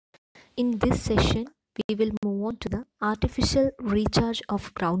In this session, we will move on to the artificial recharge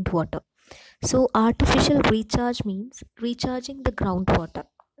of groundwater. So, artificial recharge means recharging the groundwater.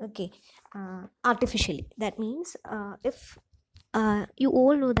 Okay, artificially. That means if you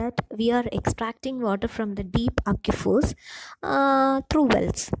all know that we are extracting water from the deep aquifers through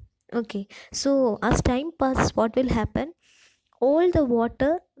wells. Okay, so as time passes, what will happen? All the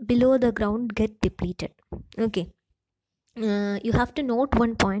water below the ground get depleted. Okay, you have to note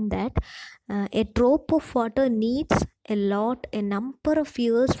one point that a drop of water needs a number of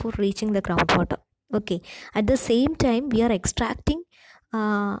years for reaching the groundwater. Okay, at the same time we are extracting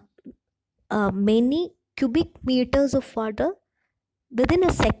uh, many cubic meters of water within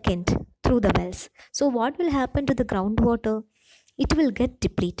a second through the wells. So what will happen to the groundwater? It will get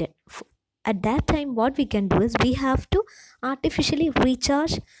depleted. At that time, what we can do is we have to artificially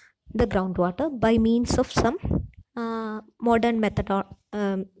recharge the groundwater by means of some modern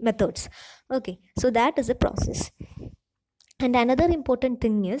methods. Okay, so that is a process. And another important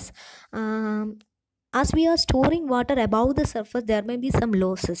thing is, as we are storing water above the surface, there may be some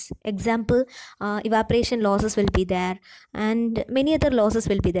losses. Example, evaporation losses will be there, and many other losses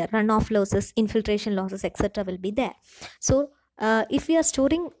will be there. Runoff losses, infiltration losses, etc. will be there. So if we are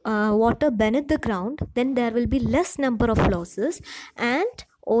storing water beneath the ground, then there will be less number of losses, and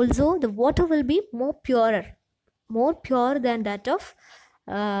also the water will be more pure than that of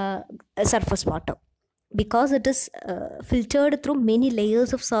surface water, because it is filtered through many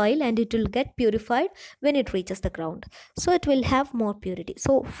layers of soil, and it will get purified when it reaches the ground, so it will have more purity.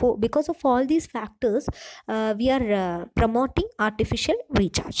 So because of all these factors, we are promoting artificial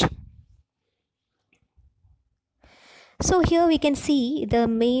recharge. So here we can see the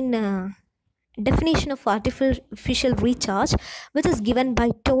main definition of artificial recharge, which is given by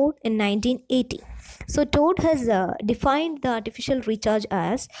Todd in 1980. So Todd has defined the artificial recharge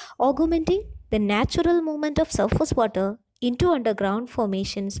as augmenting the natural movement of surface water into underground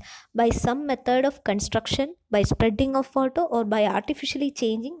formations by some method of construction, by spreading of water, or by artificially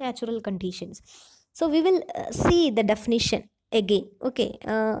changing natural conditions. So we will see the definition again. Okay,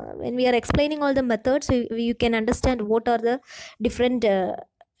 when we are explaining all the methods, you can understand what are the different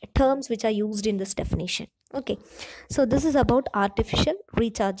terms which are used in this definition. Okay, so this is about artificial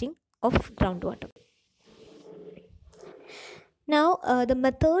recharging of groundwater. Now the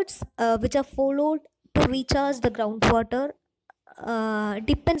methods which are followed to recharge the groundwater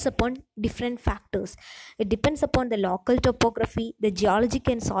depends upon different factors. It depends upon the local topography, the geologic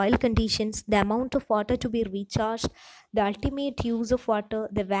and soil conditions, the amount of water to be recharged, the ultimate use of water,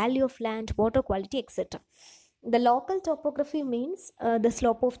 the value of land, water quality, etc. The local topography means the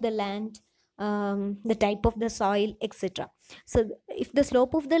slope of the land, the type of the soil, etc. So if the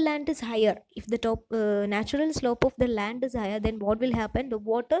slope of the land is higher, if the natural slope of the land is higher, then what will happen? The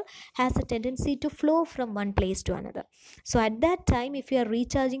water has a tendency to flow from one place to another. So at that time, if you are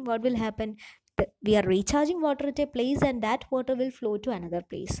recharging, what will happen? We are recharging water at a place, and that water will flow to another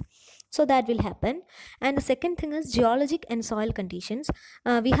place. So that will happen. And the second thing is geologic and soil conditions.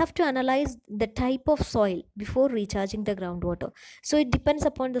 We have to analyze the type of soil before recharging the groundwater. So it depends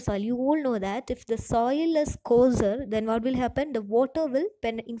upon the soil. You all know that if the soil is coarser, then what will happen? The water will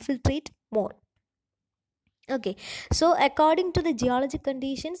infiltrate more. Okay, so according to the geologic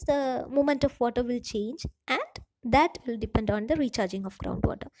conditions, the movement of water will change, and that will depend on the recharging of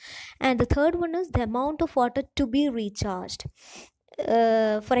groundwater. And the third one is the amount of water to be recharged.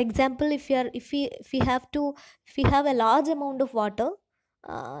 For example, if we have a large amount of water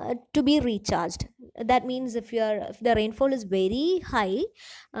to be recharged, that means if the rainfall is very high,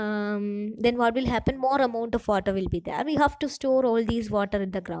 then what will happen? More amount of water will be there. We have to store all these water in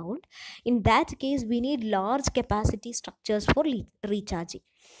the ground. In that case, we need large capacity structures for recharging.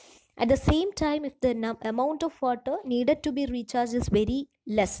 At the same time, if the amount of water needed to be recharged is very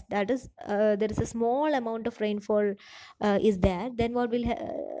less, that is, there is a small amount of rainfall is there, then what we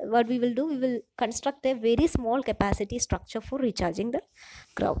will do? We will construct a very small capacity structure for recharging the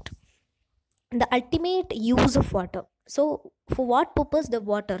ground. The ultimate use of water. So, for what purpose the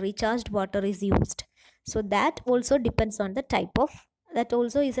recharged water is used? So that also depends on the type of that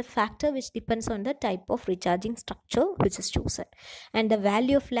also is a factor which depends on the type of recharging structure which is chosen, and the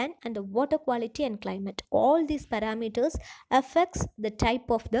value of land, and the water quality and climate. All these parameters affects the type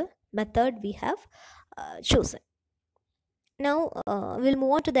of the method we have chosen. Now we'll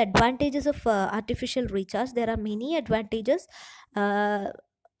move on to the advantages of artificial recharge. There are many advantages.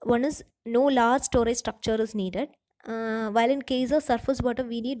 One is no large storage structure is needed. While in case of surface water,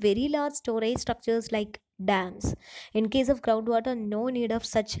 we need very large storage structures like dams. In case of groundwater, no need of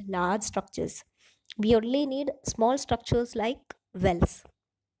such large structures. We only need small structures like wells.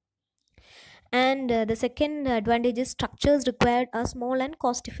 And the second advantage is structures required are small and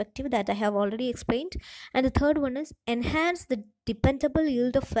cost effective, that I have already explained. And the third one is enhance the dependable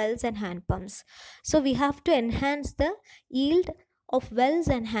yield of wells and hand pumps. So we have to enhance the yield of wells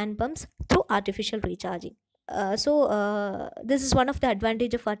and hand pumps through artificial recharging. This is one of the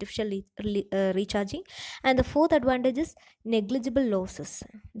advantage of artificial recharging. And the fourth advantage is negligible losses,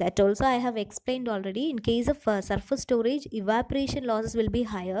 that also I have explained already. In case of surface storage, evaporation losses will be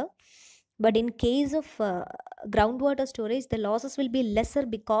higher, but in case of groundwater storage, the losses will be lesser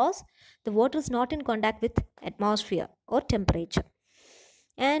because the water is not in contact with atmosphere or temperature.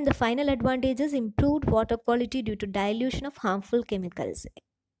 And the final advantage is improved water quality due to dilution of harmful chemicals.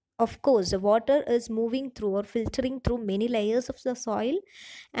 Of course, the water is moving through or filtering through many layers of the soil,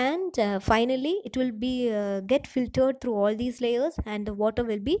 and finally it will be get filtered through all these layers, and the water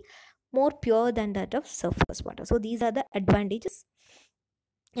will be more pure than that of surface water. So these are the advantages.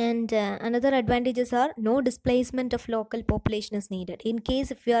 And another advantages are no displacement of local population is needed. In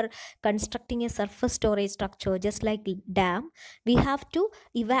case if we are constructing a surface storage structure just like dam, we have to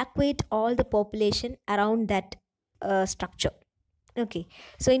evacuate all the population around that structure. Okay,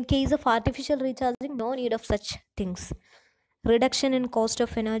 so in case of artificial recharging, no need of such things. Reduction in cost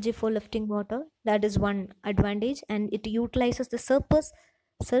of energy for lifting water, that is one advantage, and it utilizes the surplus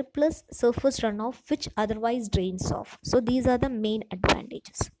surface runoff which otherwise drains off. So these are the main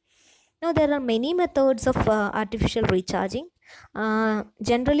advantages. Now there are many methods of artificial recharging.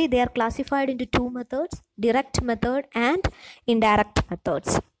 Generally they are classified into two methods: direct method and indirect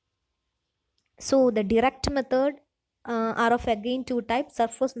methods. So the direct method are of again two types: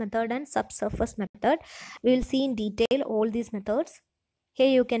 surface method and subsurface method. We will see in detail all these methods. Here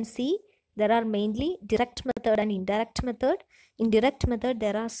you can see there are mainly direct method and indirect method. In direct method,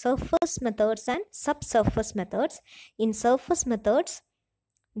 there are surface methods and subsurface methods. In surface methods,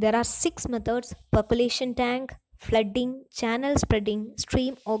 there are 6 methods: percolation tank, flooding, channel spreading,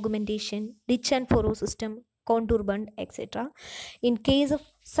 stream augmentation, ditch and furrow system, contour bund, etc. In case of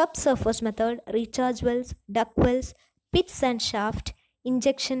subsurface method, recharge wells, duct wells, pits and shaft,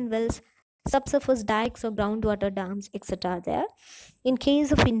 injection wells, subsurface dikes or groundwater dams, etc. are there. In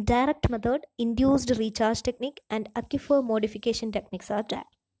case of indirect method, induced recharge technique and aquifer modification techniques are there.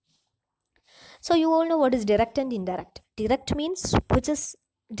 So you all know what is direct and indirect. Direct means which is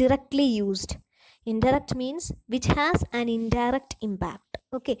directly used. Indirect means which has an indirect impact.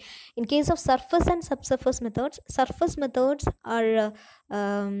 Okay, in case of surface and subsurface methods, surface methods are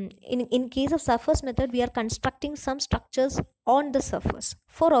in case of surface method, we are constructing some structures on the surface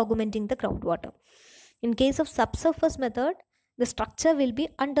for augmenting the groundwater. In case of subsurface method, the structure will be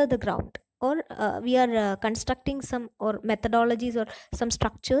under the ground, or we are constructing some or methodologies or some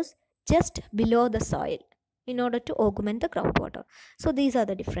structures just below the soil in order to augment the groundwater. So these are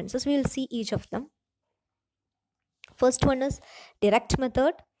the differences. We will see each of them. First one is direct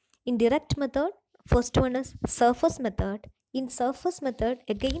method. In direct method, first one is surface method. In surface method,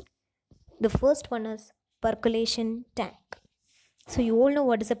 again, the first one is percolation tank. So you all know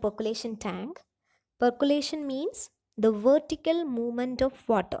what is a percolation tank. Percolation means the vertical movement of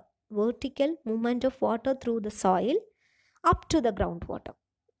water. Vertical movement of water through the soil up to the groundwater.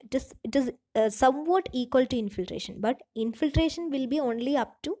 It is somewhat equal to infiltration, but infiltration will be only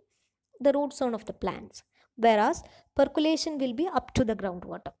up to the root zone of the plants, whereas percolation will be up to the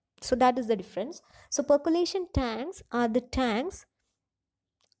groundwater. So that is the difference. So percolation tanks are the tanks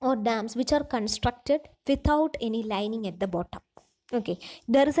or dams which are constructed without any lining at the bottom. Okay,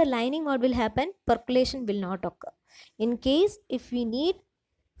 there is a lining, what will happen? Percolation will not occur. In case if we need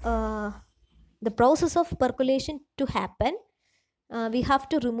the process of percolation to happen, we have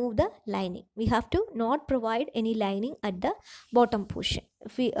to remove the lining. We have to not provide any lining at the bottom portion.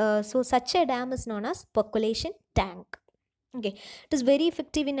 If we, so such a dam is known as percolation tank. Okay, it is very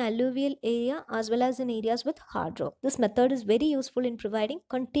effective in alluvial area as well as in areas with hard rock. This method is very useful in providing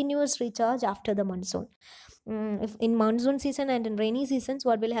continuous recharge after the monsoon. If in monsoon season and in rainy seasons,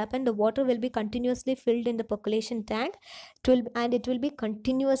 what will happen? The water will be continuously filled in the percolation tank, and it will be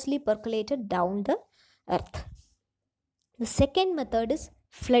continuously percolated down the earth. The second method is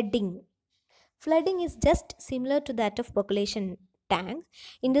flooding. Flooding is just similar to that of percolation tank.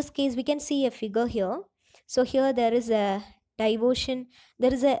 In this case, we can see a figure here. So here there is a diversion,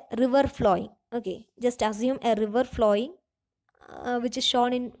 there is a river flowing. Okay, just assume a river flowing, which is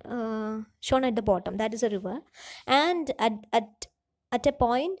shown at the bottom. That is a river, and at a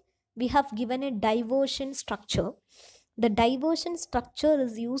point we have given a diversion structure. The diversion structure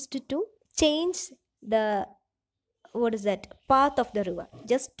is used to change the what is that path of the river,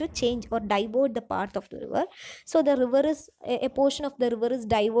 just to change or divert the path of the river. So the river is a portion of the river is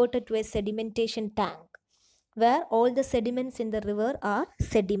diverted to a sedimentation tank, where all the sediments in the river are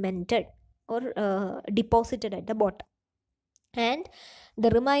sedimented or deposited at the bottom, and the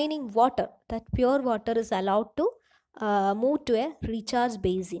remaining water, that pure water, is allowed to move to a recharge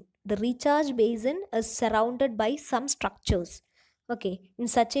basin. The recharge basin is surrounded by some structures, okay, in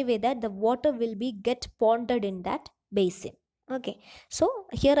such a way that the water will be get ponded in that basin. Okay, so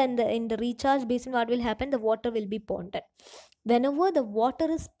here in the recharge basin, what will happen, the water will be ponded. Whenever the water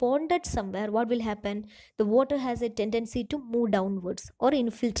is ponded somewhere, what will happen, the water has a tendency to move downwards or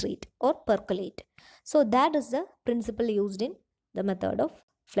infiltrate or percolate. So that is the principle used in the method of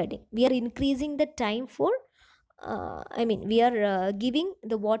flooding. We are increasing the time for we are giving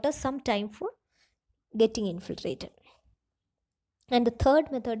the water some time for getting infiltrated. And the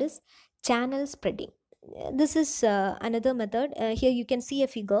third method is channel spreading. This is another method. Here you can see a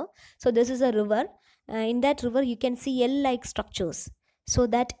figure. So this is a river. In that river you can see L-like structures. So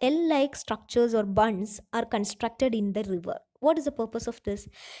that L-like structures or bunds are constructed in the river. What is the purpose of this?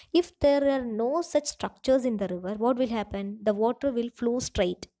 If there are no such structures in the river, what will happen? The water will flow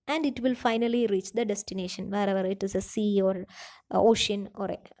straight and it will finally reach the destination, wherever it is a sea or ocean or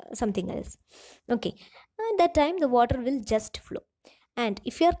something else. Okay, at that time the water will just flow. And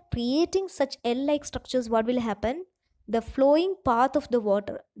if you are creating such L-like structures, what will happen? The flowing path of the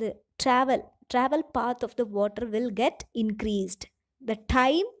water, the travel path of the water will get increased. The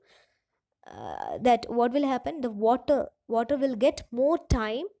time that what will happen, the water will get more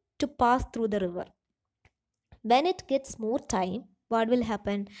time to pass through the river. When it gets more time, what will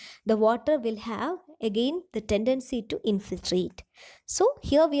happen? The water will have again the tendency to infiltrate. So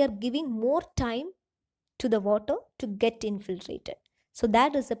here we are giving more time to the water to get infiltrated. So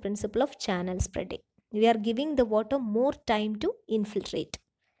that is the principle of channel spreading. We are giving the water more time to infiltrate.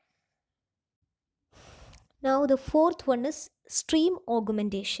 Now the fourth one is stream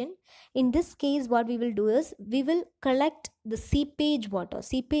augmentation. In this case, what we will do is we will collect the seepage water.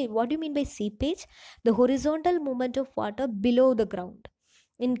 Seepage, what do you mean by seepage? The horizontal movement of water below the ground.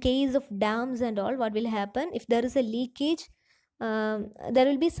 In case of dams and all, what will happen? If there is a leakage, there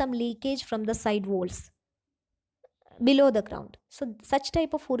will be some leakage from the side walls below the ground. So such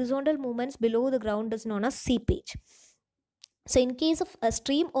type of horizontal movements below the ground is known as seepage. So in case of a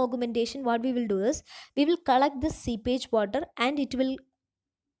stream augmentation, what we will do is we will collect this seepage water, and it will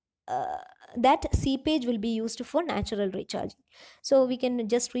that seepage will be used for natural recharging. So we can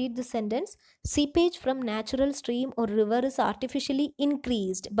just read the sentence: seepage from natural stream or river is artificially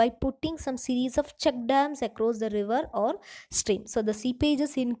increased by putting some series of check dams across the river or stream. So the seepage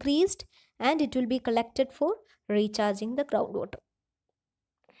is increased and it will be collected for recharging the groundwater.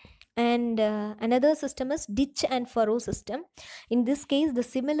 And another system is ditch and furrow system. In this case, the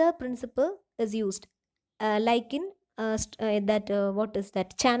similar principle is used like in what is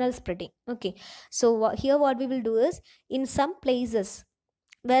that channel spreading. Okay, so here what we will do is, in some places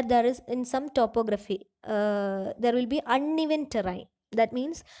where there is in some topography there will be uneven terrain. That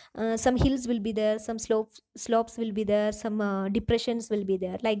means some hills will be there, some slopes will be there, some depressions will be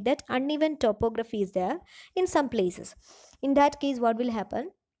there. Like that, uneven topography is there in some places. In that case, what will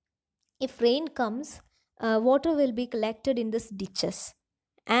happen? If rain comes, water will be collected in these ditches,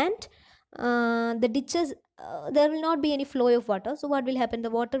 and the ditches, there will not be any flow of water. So what will happen?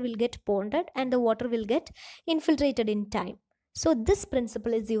 The water will get ponded and the water will get infiltrated in time. So this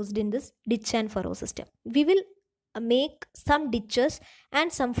principle is used in this ditch and furrow system. We will make some ditches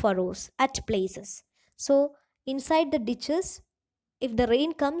and some furrows at places. So inside the ditches, if the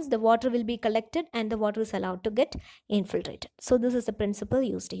rain comes, the water will be collected and the water is allowed to get infiltrated. So this is the principle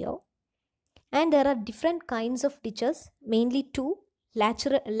used here. And there are different kinds of ditches, mainly two: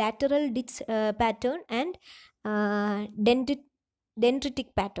 lateral ditch pattern and dendritic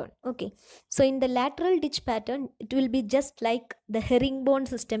pattern. Okay, so in the lateral ditch pattern, it will be just like the herringbone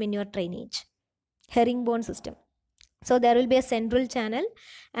system in your drainage. Herringbone system. So there will be a central channel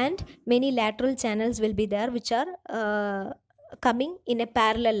and many lateral channels will be there, which are coming in a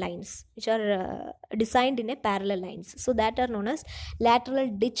parallel lines, which are designed in a parallel lines. So that are known as lateral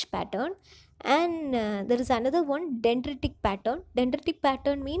ditch pattern. And there is another one, dendritic pattern. Dendritic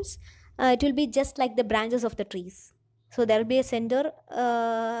pattern means it will be just like the branches of the trees. So there will be a center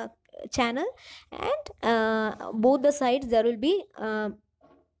channel, and both the sides there will be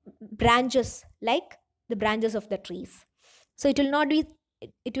branches like the branches of the trees. So it will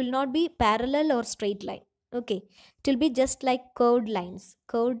not be parallel or straight line. Okay, it will be just like curved lines,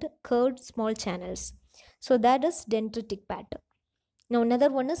 curved small channels. So that is dendritic pattern. Now another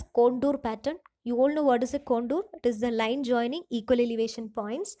one is contour pattern. You all know what is a contour. It is the line joining equal elevation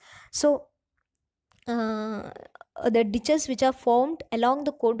points. So the ditches which are formed along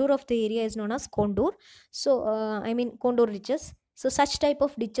the contour of the area is known as contour. So I mean contour ditches. So such type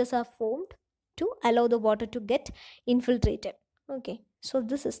of ditches are formed to allow the water to get infiltrated. Okay, so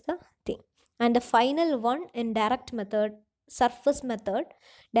this is the thing. And the final one in direct method, surface method,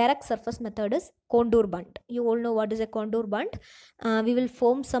 direct surface method is contour bund. You all know what is a contour bund. We will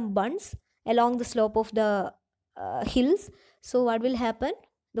form some bunds along the slope of the hills. So what will happen?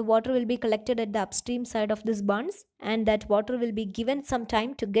 The water will be collected at the upstream side of these bunds, and that water will be given some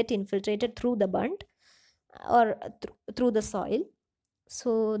time to get infiltrated through the bund or through the soil.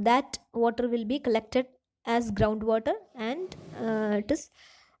 So that water will be collected as groundwater, and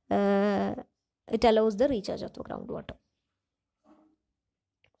it allows the recharge of the groundwater.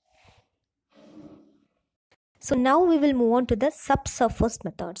 So now we will move on to the subsurface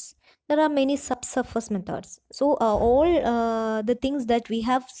methods. There are many subsurface methods. So all the things that we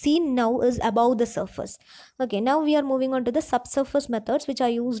have seen now is above the surface. Okay, now we are moving on to the subsurface methods which are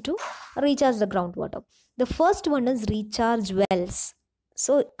used to recharge the groundwater. The first one is recharge wells.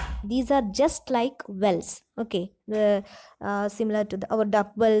 So these are just like wells. Okay, the similar to our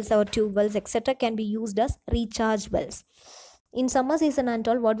duct wells, our tube wells, etc. can be used as recharge wells. In summer season and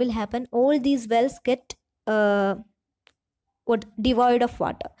all, what will happen? All these wells get devoid of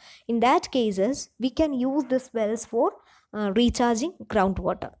water. In that cases, we can use these wells for recharging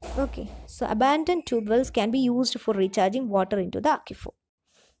groundwater. Okay, so abandoned tube wells can be used for recharging water into the aquifer.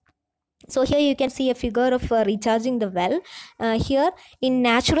 So here you can see a figure of recharging the well. Here in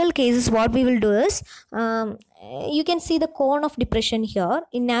natural cases, what we will do is, you can see the cone of depression here.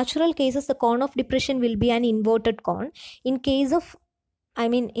 In natural cases, the cone of depression will be an inverted cone. In case of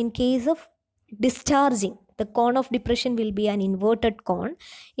discharging, the cone of depression will be an inverted cone.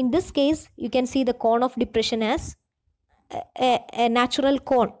 In this case, you can see the cone of depression as a natural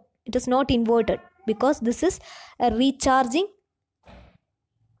cone. It is not inverted because this is a recharging.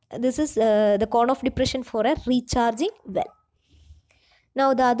 This is the cone of depression for a recharging well.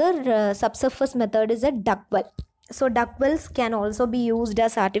 Now the other subsurface method is a duct well. So duct wells can also be used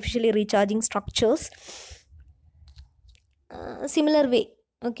as artificially recharging structures. Similar way.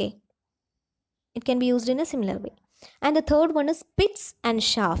 Okay, it can be used in a similar way. And the third one is pits and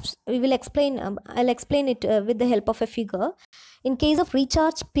shafts. We will explain. I'll explain it with the help of a figure. In case of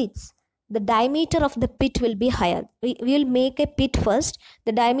recharge pits, the diameter of the pit will be higher. We will make a pit first.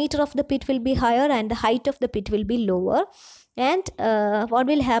 The diameter of the pit will be higher and the height of the pit will be lower. And what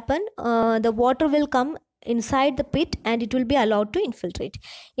will happen? The water will come inside the pit and it will be allowed to infiltrate.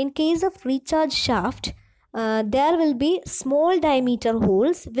 In case of recharge shaft, there will be small diameter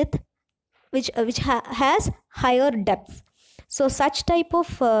holes with which has higher depth. So such type of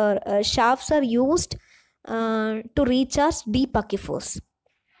shafts are used to recharge deep aquifers.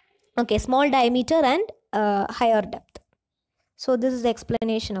 Okay, small diameter and higher depth. So this is the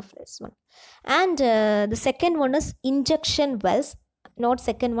explanation of this one. And the second one is injection wells. Not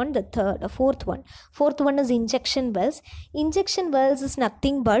second one, the fourth one. Fourth one is injection wells. Injection wells is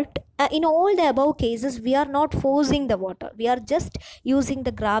nothing but, in all the above cases, we are not forcing the water. We are just using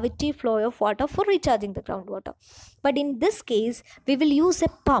the gravity flow of water for recharging the groundwater. But in this case, we will use a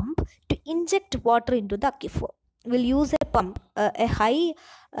pump to inject water into the aquifer. We'll use a pump, a high,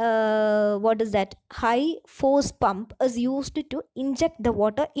 high force pump is used to inject the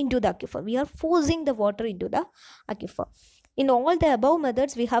water into the aquifer. We are forcing the water into the aquifer. In all the above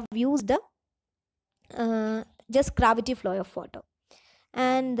methods, we have used the just gravity flow of water.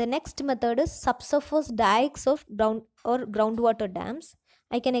 And the next method is subsurface dikes of groundwater dams.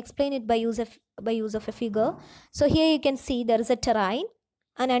 I can explain it by use of a figure. So here you can see there is a terrain,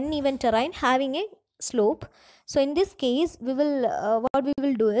 an uneven terrain having a slope. So in this case, we will what we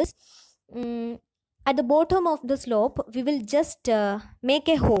will do is, at the bottom of the slope, we will just make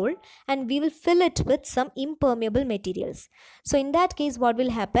a hole and we will fill it with some impermeable materials. So in that case, what will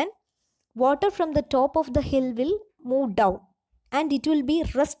happen? Water from the top of the hill will move down and it will be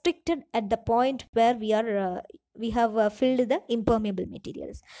restricted at the point where we have filled the impermeable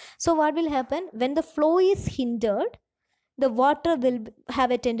materials. So what will happen? When the flow is hindered, the water will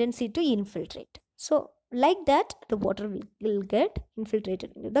have a tendency to infiltrate. So like that, the water will get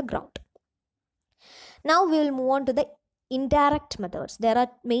infiltrated into the ground. Now we will move on to the indirect methods. There are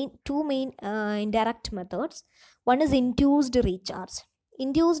two main indirect methods. One is induced recharge.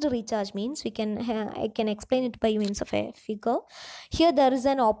 Induced recharge means I can explain it by means of a figure. Here there is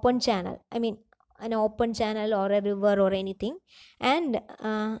an open channel. I mean an open channel or a river or anything, and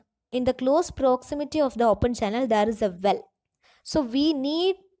in the close proximity of the open channel there is a well. So we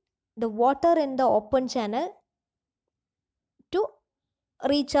need the water in the open channel to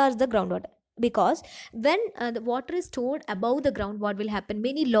recharge the groundwater, because when the water is stored above the ground, what will happen,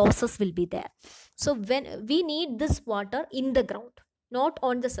 many losses will be there. So when we need this water in the ground, not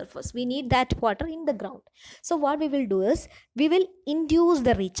on the surface, we need that water in the ground. So what we will do is, we will induce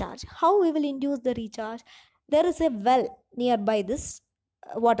the recharge. How we will induce the recharge? There is a well nearby this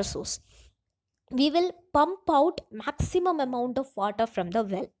water source. We will pump out maximum amount of water from the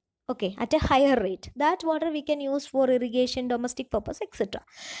well, okay, at a higher rate. That water we can use for irrigation, domestic purpose, etc.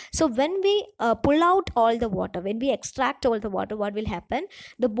 So when we pull out all the water, when we extract all the water, what will happen,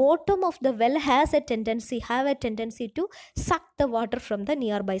 the bottom of the well has a tendency to suck the water from the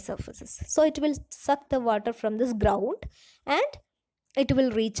nearby surfaces. So it will suck the water from this ground, and it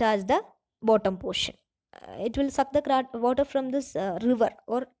will recharge the bottom portion. It will suck the water from this river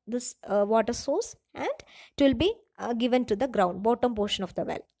or this water source, and it will be given to the ground bottom portion of the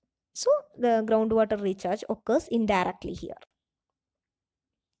well. So the groundwater recharge occurs indirectly here.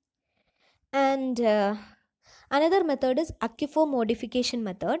 And another method is aquifer modification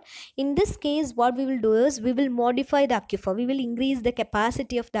method. In this case, what we will do is, we will modify the aquifer. We will increase the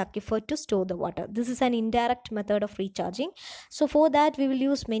capacity of the aquifer to store the water. This is an indirect method of recharging. So for that, we will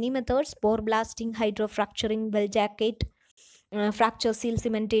use many methods: bore blasting, hydrofracturing, well jacket, fracture seal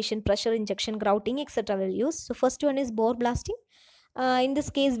cementation, pressure injection, grouting, etc. will use. So first one is bore blasting. In this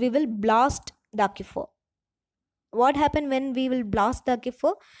case, we will blast the aquifer. What happen when we will blast the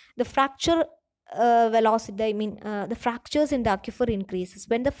aquifer? The fracture velocity, I mean the fractures in the aquifer increases.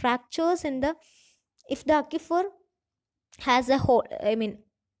 When the fractures in the, if the aquifer has a hole, I mean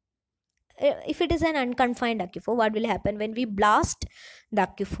if it is an unconfined aquifer, what will happen when we blast the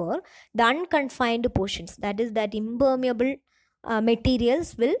aquifer? The unconfined portions, that is that impermeable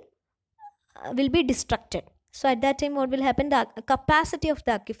materials will be destructed. So at that time, what will happen, the capacity of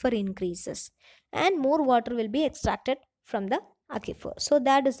the aquifer increases and more water will be extracted from the aquifer. So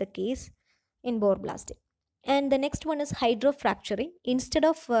that is the case in bore blasting. And the next one is hydrofracturing. Instead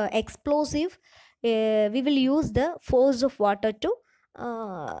of explosive, we will use the force of water to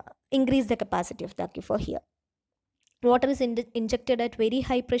increase the capacity of the aquifer here. Water is injected at very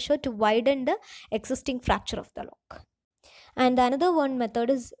high pressure to widen the existing fracture of the lock. And another one method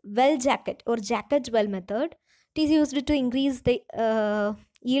is well jacket or jacket well method. It is used to increase the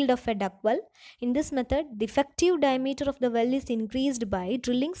yield of a duck well. In this method, the effective diameter of the well is increased by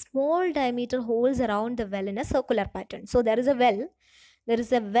drilling small diameter holes around the well in a circular pattern. So there is a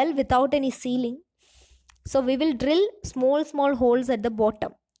well without any ceiling. So we will drill small holes at the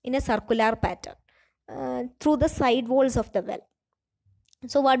bottom in a circular pattern through the side walls of the well.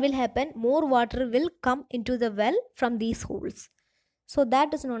 So what will happen? More water will come into the well from these holes. So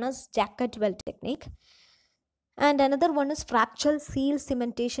that is known as jacket well technique. And another one is fracture seal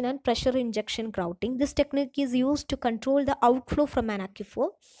cementation and pressure injection grouting. This technique is used to control the outflow from an aquifer.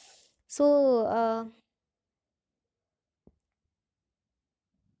 So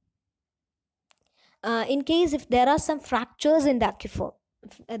in case if there are some fractures in the aquifer,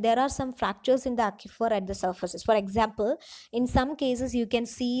 at the surfaces. For example, in some cases you can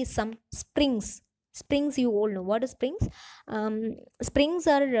see some springs. You all know what is springs. Springs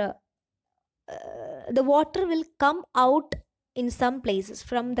are the water will come out in some places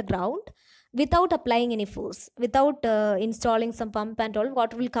from the ground without applying any force, without installing some pump and all.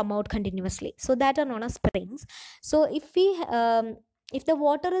 Water will come out continuously. So that are known as springs. So if the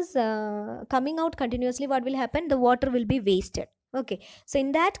water is coming out continuously, what will happen? The water will be wasted. Okay, so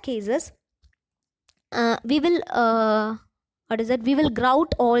in that cases, we will we will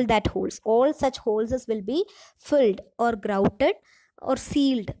grout all that holes. All such holes will be filled or grouted or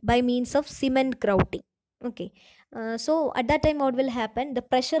sealed by means of cement grouting. Okay, so at that time, what will happen? The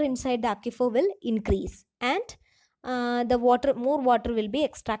pressure inside the aquifer will increase, and more water will be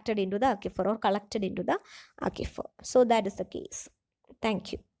extracted into the aquifer or collected into the aquifer. So that is the case.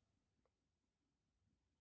 Thank you.